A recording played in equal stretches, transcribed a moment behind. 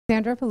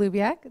Sandra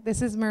Polubiak.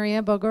 This is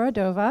Maria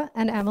Bogorodova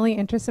and Emily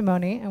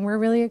Intersimoni, and we're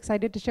really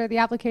excited to share the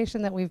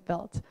application that we've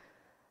built.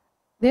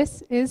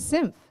 This is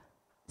Symph.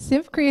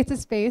 Symph creates a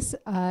space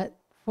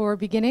for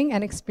beginning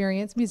and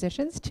experienced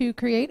musicians to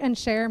create and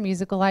share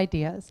musical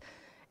ideas.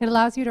 It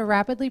allows you to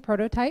rapidly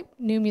prototype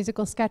new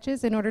musical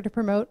sketches in order to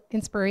promote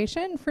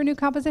inspiration for new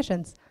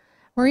compositions.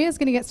 Maria is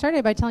going to get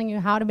started by telling you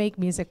how to make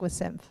music with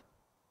Symph.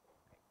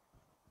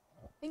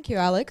 Thank you,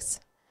 Alex.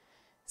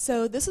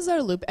 So this is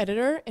our loop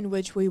editor in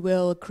which we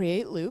will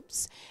create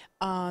loops,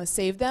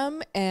 save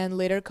them, and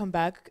later come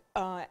back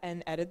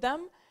and edit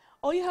them.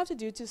 All you have to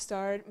do to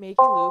start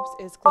making loops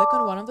is click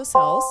on one of the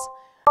cells.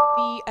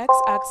 The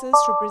x-axis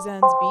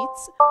represents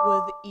beats,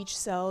 with each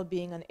cell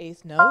being an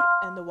eighth note,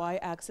 and the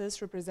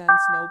y-axis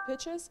represents note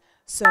pitches.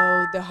 So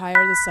the higher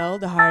the cell,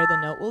 the higher the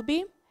note will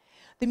be.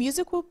 The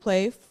music will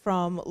play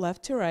from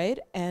left to right,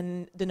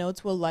 and the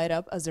notes will light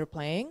up as they're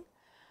playing.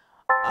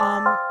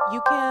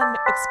 You can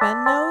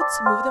expand notes,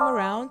 move them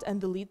around, and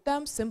delete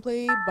them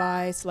simply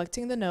by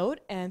selecting the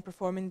note and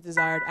performing the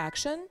desired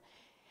action.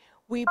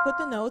 We put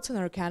the notes on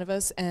our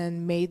canvas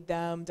and made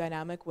them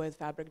dynamic with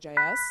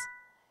FabricJS.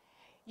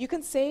 You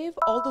can save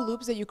all the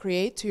loops that you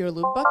create to your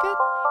loop bucket.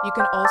 You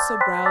can also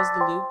browse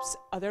the loops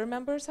other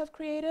members have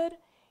created.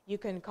 You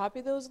can copy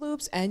those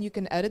loops and you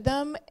can edit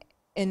them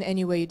in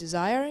any way you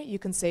desire. You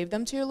can save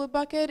them to your loop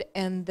bucket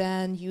and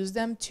then use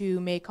them to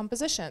make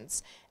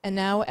compositions. And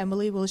now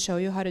Emily will show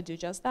you how to do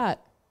just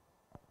that.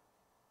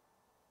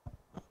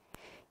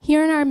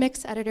 Here in our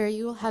mix editor,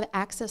 you will have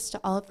access to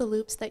all of the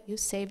loops that you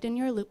saved in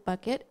your loop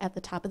bucket at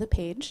the top of the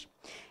page.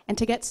 And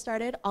to get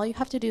started, all you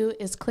have to do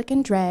is click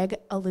and drag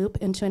a loop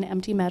into an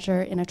empty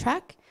measure in a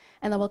track,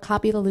 and then we'll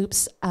copy the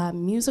loop's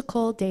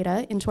musical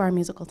data into our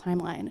musical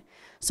timeline.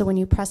 So when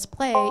you press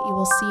play, you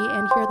will see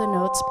and hear the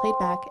notes played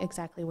back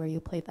exactly where you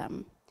played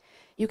them.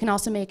 You can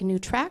also make new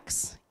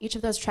tracks. Each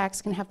of those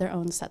tracks can have their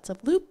own sets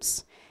of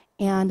loops,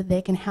 and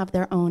they can have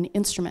their own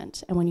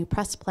instrument. And when you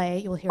press play,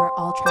 you'll hear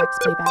all tracks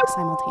play back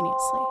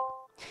simultaneously.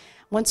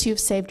 Once you've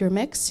saved your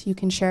mix, you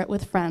can share it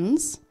with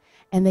friends,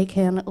 and they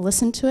can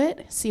listen to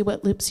it, see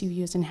what loops you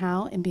used and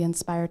how, and be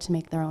inspired to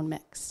make their own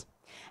mix.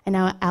 And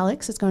now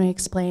Alex is going to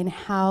explain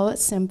how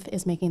Symph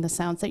is making the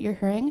sounds that you're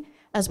hearing,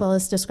 as well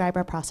as describe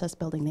our process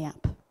building the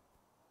app.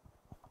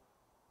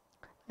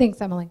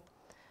 Thanks, Emily.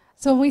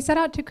 So when we set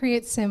out to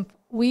create Symph,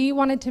 we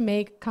wanted to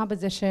make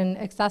composition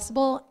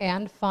accessible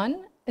and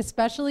fun,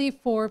 especially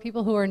for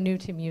people who are new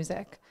to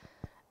music.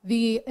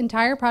 The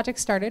entire project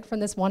started from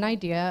this one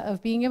idea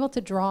of being able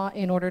to draw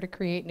in order to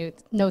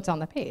create notes on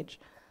the page.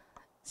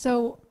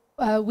 So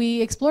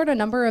we explored a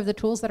number of the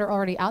tools that are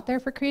already out there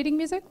for creating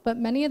music, but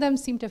many of them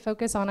seem to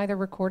focus on either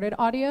recorded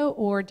audio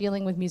or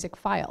dealing with music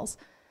files.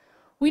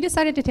 We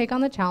decided to take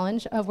on the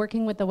challenge of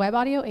working with the Web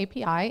Audio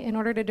API in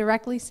order to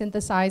directly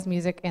synthesize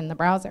music in the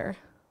browser.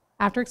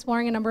 After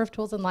exploring a number of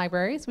tools and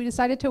libraries, we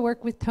decided to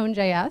work with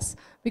ToneJS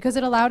because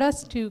it allowed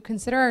us to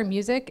consider our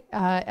music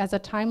as a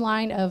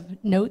timeline of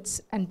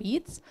notes and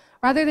beats,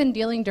 rather than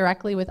dealing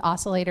directly with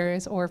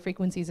oscillators or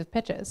frequencies of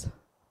pitches.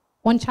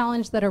 One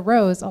challenge that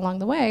arose along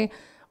the way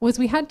was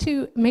we had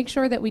to make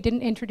sure that we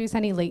didn't introduce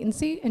any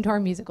latency into our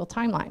musical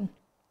timeline.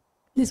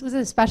 This was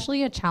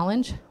especially a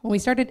challenge when we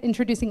started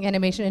introducing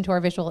animation into our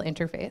visual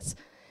interface.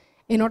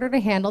 In order to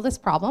handle this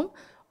problem,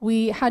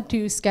 we had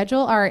to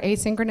schedule our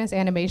asynchronous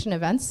animation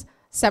events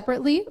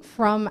separately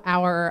from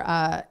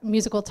our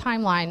musical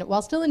timeline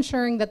while still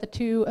ensuring that the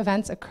two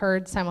events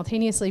occurred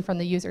simultaneously from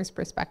the user's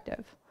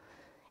perspective.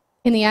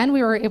 In the end,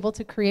 we were able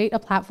to create a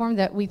platform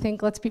that we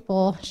think lets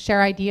people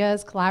share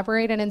ideas,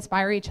 collaborate, and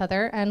inspire each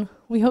other, and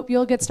we hope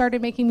you'll get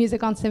started making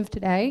music on Symph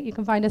today. You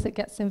can find us at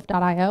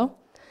getsymph.io.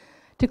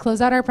 To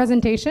close out our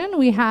presentation,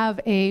 we have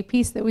a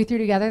piece that we threw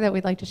together that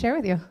we'd like to share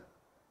with you.